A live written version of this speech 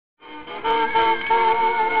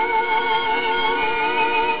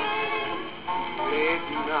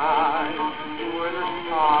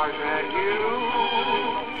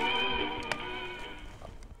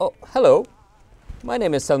Oh, hello. My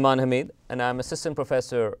name is Salman and I'm Assistant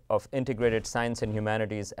Professor of Integrated Science and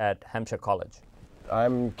Humanities at Hampshire College.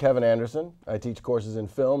 I'm Kevin Anderson. I teach courses in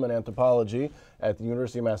film and anthropology at the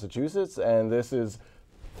University of Massachusetts, and this is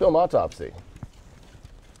Film Autopsy.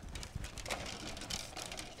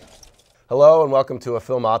 Hello and welcome to a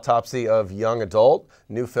film autopsy of Young Adult,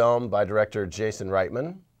 new film by director Jason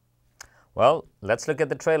Reitman. Well, let's look at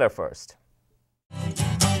the trailer first.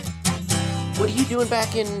 What are you doing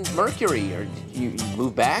back in Mercury? Or you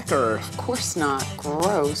move back, or? Of course not.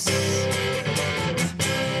 Gross.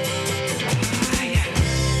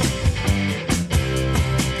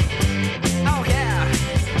 Oh yeah.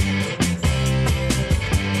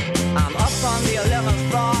 I'm up on the 11th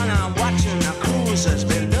floor and I'm watching the cruisers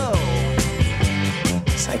below.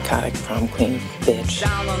 Psychotic prom queen bitch.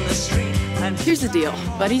 Down on the street and Here's the deal.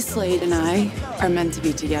 Buddy Slade and I are meant to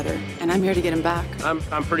be together, and I'm here to get him back.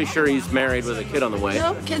 I'm pretty sure he's married with a kid on the way.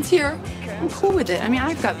 No, kid's here. I'm cool with it. I mean,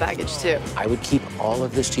 I've got baggage too. I would keep all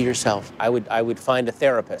of this to yourself. I would find a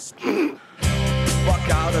therapist. walk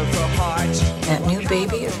out of the heart. That new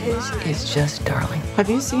baby of his is just darling. Have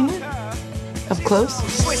you seen it? Up close?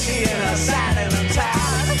 Swishy in a satin and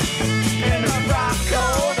tan. In a frock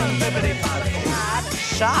coat and liberty body hat.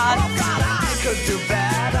 Shot. Oh God, I could do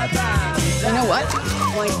better than You know what?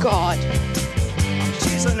 Oh my God.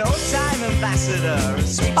 she's an old-time ambassador.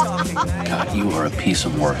 Sweet talking man. God, you are a piece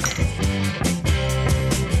of work.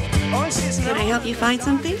 Oh, she's Can I help you find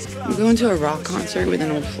something? I'm going to a rock concert with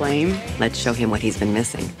an old flame. Let's show him what he's been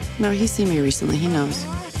missing. No, he's seen me recently. He knows.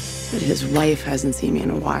 But his wife hasn't seen me in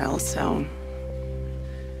a while, so.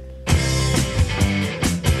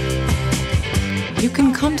 You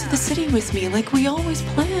can come to the city with me like we always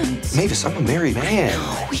planned. Mavis, I'm a married man.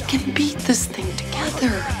 No, we can beat this thing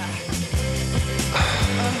together.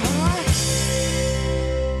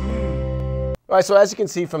 All right, so as you can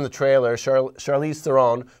see from the trailer, Charlize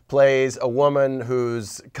Theron plays a woman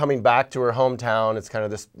who's coming back to her hometown. It's kind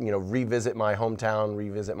of this, revisit my hometown,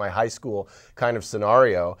 revisit my high school kind of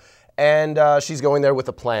scenario. And she's going there with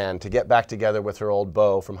a plan to get back together with her old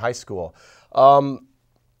beau from high school.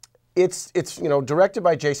 It's directed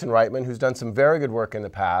by Jason Reitman, who's done some very good work in the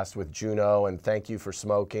past with Juno and Thank You for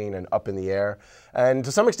Smoking and Up in the Air. And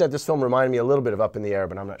to some extent, this film reminded me a little bit of Up in the Air,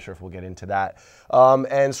 but I'm not sure if we'll get into that.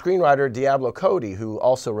 And screenwriter Diablo Cody, who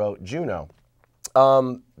also wrote Juno.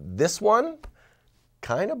 This one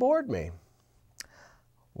kind of bored me.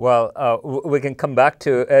 Well, we can come back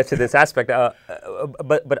to this aspect,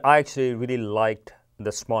 but I actually really liked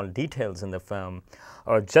the small details in the film,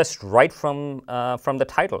 just right from the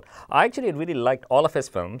title. I actually really liked all of his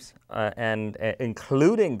films, and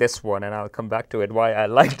including this one, and I'll come back to it why I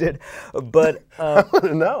liked it. But I want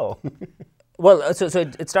to know. Well, so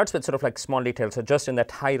it starts with sort of like small details. So just in the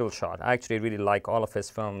title shot, I actually really like all of his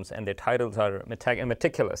films, and their titles are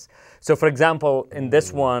meticulous. So, for example, in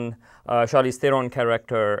this one, Charlize Theron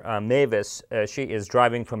character Mavis, she is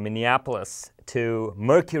driving from Minneapolis to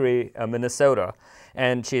Mercury, Minnesota,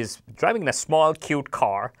 and she's driving in a small, cute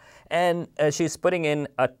car, and she's putting in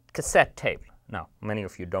a cassette tape. Now, many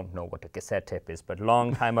of you don't know what a cassette tape is, but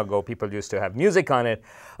long time ago, people used to have music on it.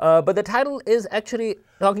 But the title is actually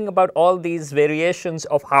talking about all these variations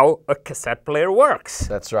of how a cassette player works.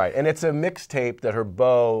 That's right. And it's a mixtape that her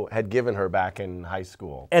beau had given her back in high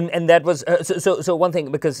school. And that was, so one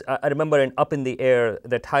thing, because I remember in Up in the Air,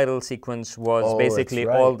 the title sequence was basically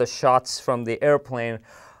all the shots from the airplane.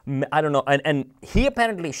 I don't know, and he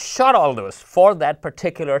apparently shot all those for that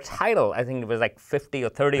particular title. I think it was like 50 or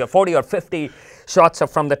 30 or 40 or 50 shots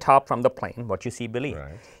from the top from the plane, what you see, believe.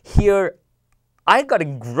 Right. Here, I got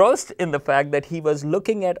engrossed in the fact that he was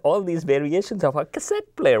looking at all these variations of how a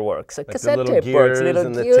cassette player works, a cassette tape works,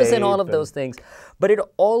 little gears and all of those things. But it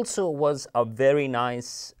also was a very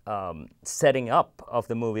nice setting up of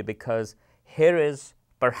the movie, because here is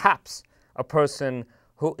perhaps a person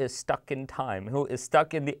who is stuck in time, who is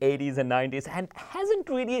stuck in the 80s and 90s and hasn't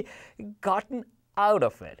really gotten out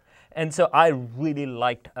of it. And so I really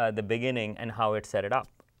liked the beginning and how it set it up.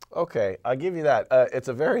 Okay, I'll give you that. It's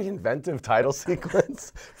a very inventive title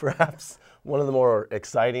sequence, perhaps one of the more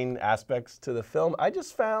exciting aspects to the film. I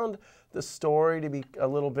just found the story to be a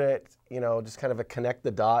little bit, just kind of a connect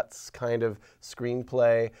the dots kind of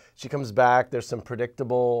screenplay. She comes back, there's some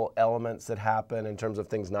predictable elements that happen in terms of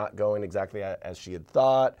things not going exactly as she had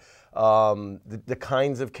thought. The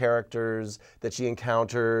kinds of characters that she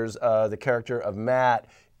encounters, the character of Matt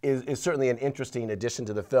is certainly an interesting addition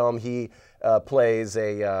to the film. He plays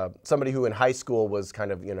somebody who in high school was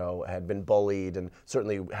kind of, had been bullied, and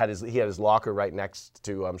certainly had his locker right next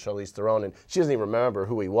to Charlize Theron, and she doesn't even remember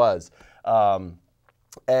who he was. But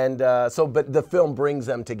the film brings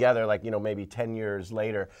them together, like, maybe 10 years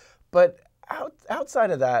later. But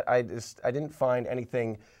outside of that, I didn't find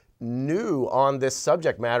anything new on this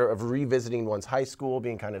subject matter of revisiting one's high school,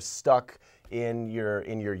 being kind of stuck in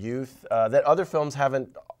your youth, that other films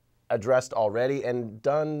haven't addressed already, and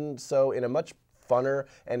done so in a much funner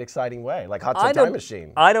and exciting way, like Hot Tub Time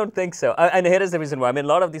Machine. I don't think so. And here is the reason why. I mean, a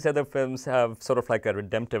lot of these other films have sort of like a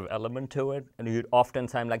redemptive element to it, and you'd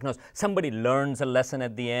oftentimes like, no, somebody learns a lesson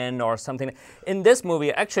at the end or something. In this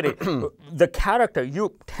movie, actually, the character,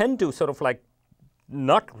 you tend to sort of like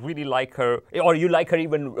not really like her, or you like her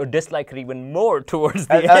even, or dislike her even more towards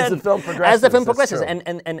the end. As the film progresses. As the film progresses.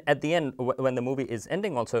 And at the end, when the movie is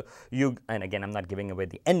ending also, and again, I'm not giving away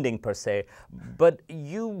the ending per se, but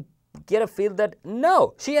you get a feel that,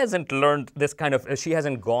 no, she hasn't learned this kind of, she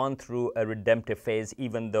hasn't gone through a redemptive phase,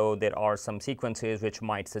 even though there are some sequences which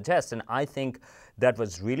might suggest. And I think that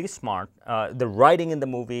was really smart. The writing in the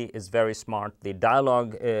movie is very smart. The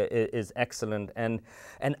dialogue is excellent. And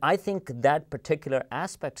I think that particular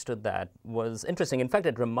aspects to that was interesting. In fact,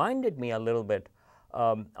 it reminded me a little bit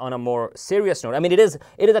on a more serious note. I mean, it is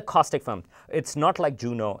a caustic film. It's not like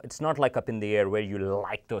Juno. It's not like Up in the Air where you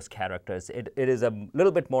like those characters. It is a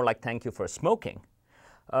little bit more like Thank You for Smoking,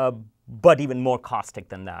 but even more caustic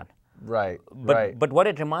than that. Right, But what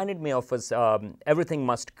it reminded me of was Everything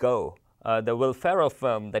Must Go, the Will Ferrell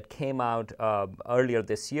film that came out earlier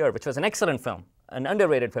this year, which was an excellent film, an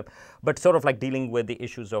underrated film, but sort of like dealing with the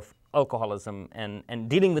issues of alcoholism and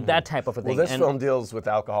dealing with that type of a thing. Well, this film deals with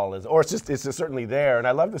alcoholism, or it's just certainly there. And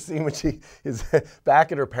I love the scene when she is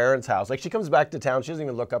back at her parents' house. Like, she comes back to town, she doesn't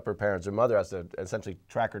even look up her parents. Her mother has to essentially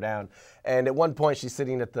track her down. And at one point, she's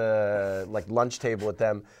sitting at the lunch table with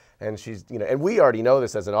them, and she's, and we already know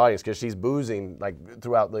this as an audience because she's boozing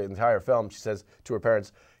throughout the entire film. She says to her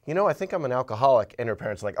parents, I think I'm an alcoholic. And her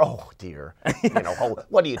parents are like, oh dear,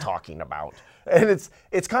 what are you talking about? And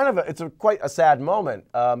it's kind of quite a sad moment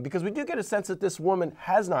because we do get a sense that this woman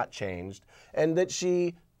has not changed, and that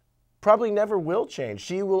she probably never will change.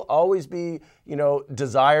 She will always be,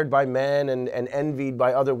 desired by men and envied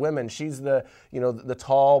by other women. She's the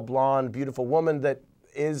tall, blonde, beautiful woman that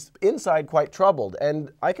is inside quite troubled,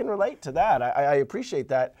 and I can relate to that. I appreciate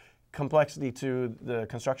that complexity to the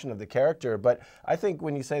construction of the character, but I think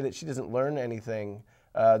when you say that she doesn't learn anything,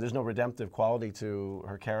 there's no redemptive quality to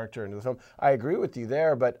her character in the film, I agree with you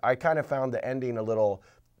there, but I kind of found the ending a little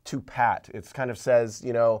too pat. It kind of says,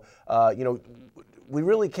 we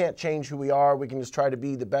really can't change who we are. We can just try to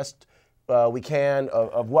be the best we can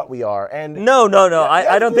of what we are. And no,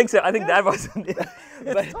 I don't think so. I think that wasn't it.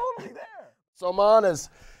 It's totally there. Salman, as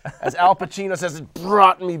Al Pacino says, it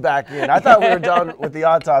brought me back in. I thought we were done with the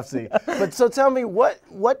autopsy. But so tell me,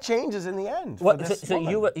 what changes in the end? So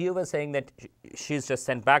you were saying that she's just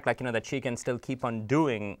sent back, that she can still keep on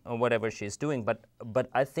doing whatever she's doing. But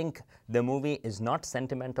I think the movie is not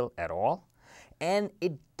sentimental at all. And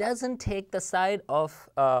it doesn't take the side of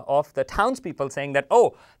the townspeople saying that,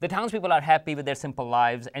 oh, the townspeople are happy with their simple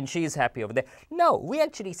lives and she's happy over there. No, we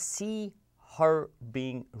actually see her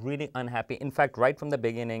being really unhappy. In fact, right from the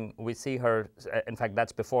beginning, we see her, in fact,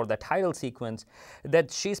 that's before the title sequence,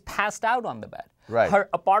 that she's passed out on the bed. Right. Her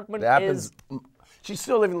apartment is... She's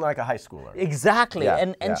still living like a high schooler. Exactly,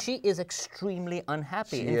 and she is extremely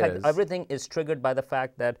unhappy. In fact, everything is triggered by the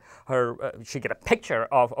fact that she get a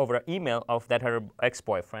picture over an email of that her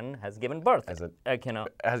ex-boyfriend has given birth. As a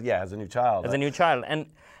new child. As a new child, and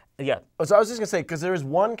yeah. So I was just going to say, because there is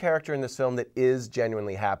one character in this film that is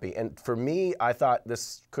genuinely happy. And for me, I thought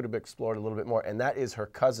this could have been explored a little bit more. And that is her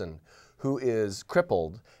cousin, who is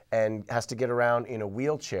crippled and has to get around in a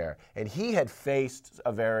wheelchair. And he had faced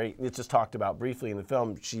it's just talked about briefly in the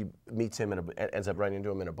film. She meets him and ends up running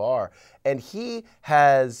into him in a bar. And he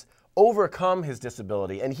has overcome his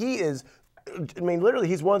disability. And he is... literally,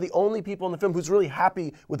 he's one of the only people in the film who's really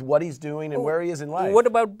happy with what he's doing and where he is in life. What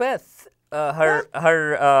about Beth?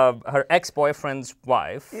 Her ex-boyfriend's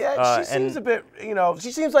wife. Yeah, she seems a bit,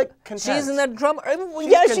 she seems like content. She's in a drummer.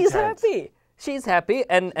 She's happy. She's happy,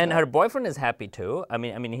 and her boyfriend is happy too. I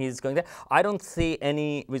mean, he's going there. I don't see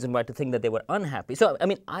any reason why to think that they were unhappy. So,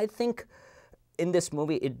 I think in this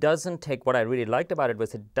movie, it doesn't take, what I really liked about it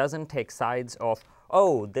was it doesn't take sides of,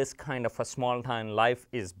 oh, this kind of a small-town life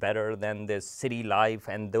is better than this city life,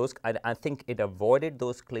 and those, I think it avoided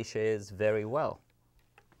those cliches very well.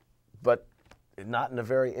 But not in a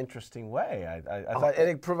very interesting way. I thought, and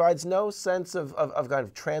it provides no sense of kind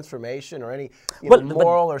of transformation or any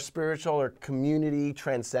moral or spiritual or community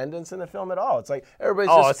transcendence in the film at all. It's like everybody's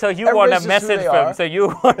just. So you want a message film? So you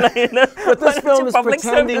want but this film is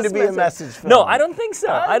pretending to be a message film. No, I don't think so.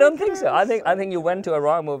 I don't think so. I think you went to a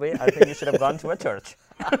wrong movie. I think you should have gone to a church.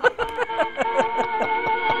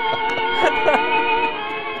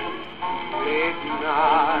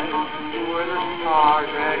 Midnight, where the stars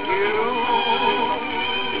and you